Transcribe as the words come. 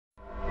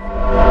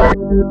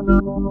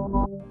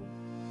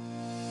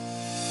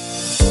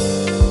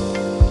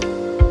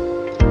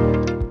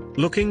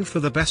Looking for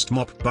the best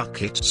mop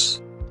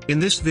buckets? In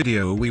this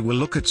video we will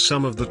look at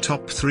some of the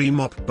top 3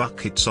 mop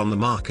buckets on the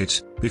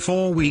market.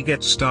 Before we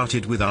get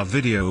started with our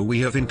video, we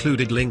have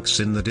included links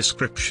in the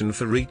description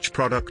for each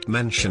product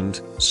mentioned,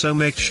 so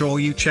make sure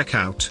you check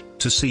out,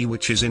 to see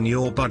which is in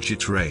your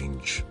budget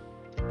range.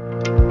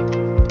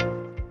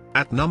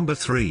 At number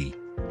 3.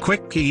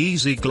 Quickie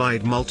Easy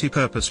Glide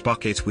Multipurpose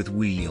Bucket with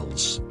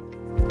Wheels.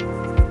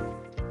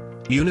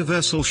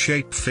 Universal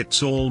shape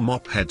fits all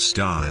mop head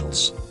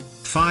styles.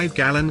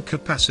 5-gallon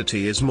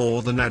capacity is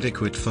more than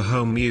adequate for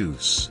home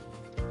use.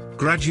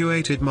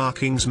 Graduated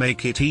markings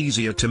make it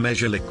easier to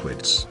measure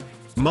liquids.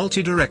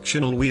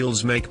 Multi-directional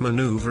wheels make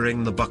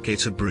maneuvering the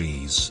bucket a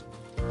breeze.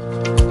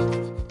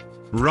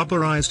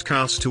 Rubberized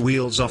caster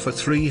wheels offer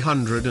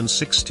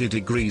 360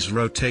 degrees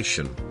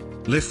rotation.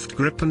 Lift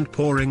grip and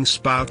pouring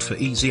spout for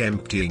easy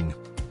emptying.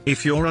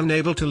 If you're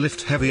unable to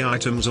lift heavy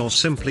items or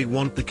simply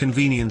want the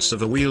convenience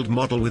of a wheeled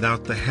model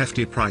without the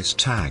hefty price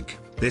tag,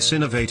 this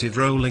innovative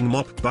rolling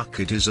mop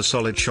bucket is a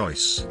solid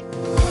choice.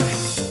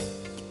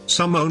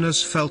 Some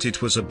owners felt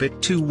it was a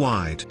bit too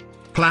wide.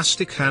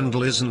 Plastic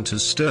handle isn't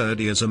as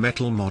sturdy as a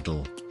metal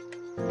model.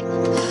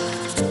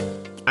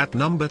 At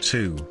number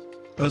 2.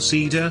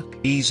 O-Cedar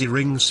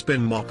EasyWring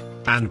Spin Mop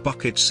and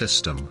Bucket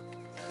System.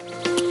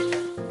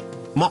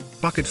 Mop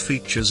bucket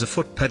features a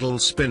foot pedal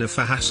spinner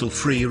for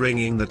hassle-free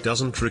wringing that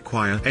doesn't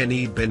require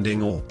any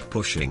bending or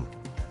pushing.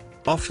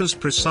 Offers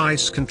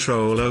precise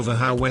control over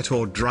how wet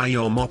or dry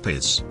your mop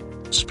is.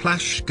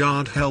 Splash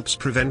guard helps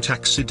prevent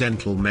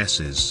accidental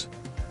messes.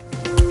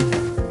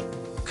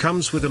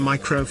 Comes with a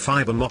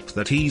microfiber mop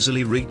that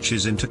easily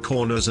reaches into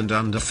corners and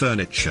under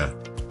furniture.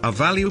 A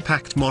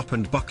value-packed mop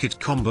and bucket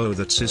combo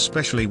that's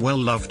especially well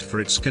loved for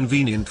its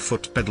convenient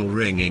foot pedal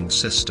wringing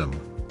system.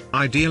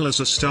 Ideal as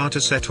a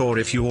starter set or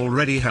if you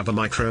already have a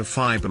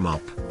microfiber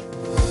mop.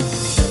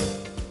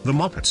 The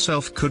mop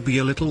itself could be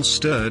a little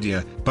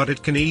sturdier, but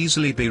it can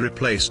easily be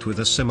replaced with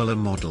a similar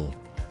model.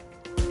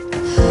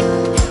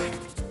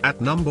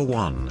 At number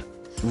 1.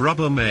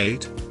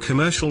 Rubbermaid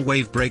Commercial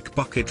WaveBreak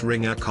Bucket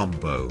Wringer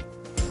Combo.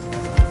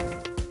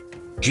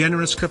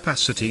 Generous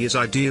capacity is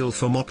ideal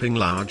for mopping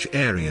large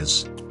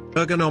areas.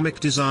 Ergonomic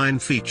design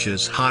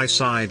features high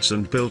sides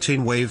and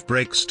built-in wave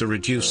breaks to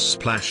reduce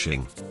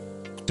splashing.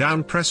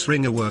 Down press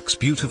wringer works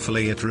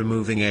beautifully at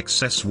removing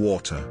excess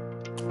water.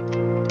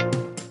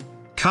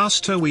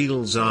 Caster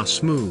wheels are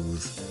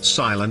smooth,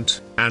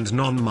 silent, and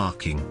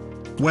non-marking.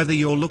 Whether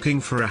you're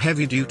looking for a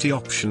heavy-duty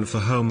option for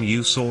home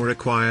use or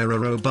require a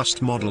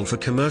robust model for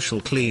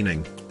commercial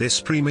cleaning,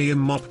 this premium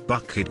mop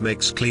bucket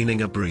makes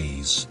cleaning a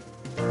breeze.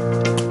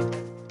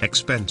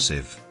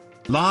 Expensive.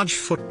 Large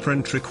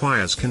footprint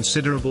requires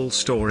considerable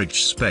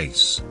storage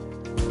space.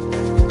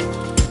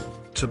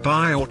 To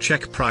buy or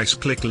check price,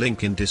 click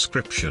link in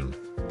description.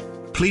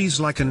 Please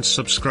like and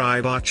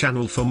subscribe our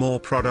channel for more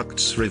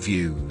products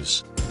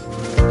reviews.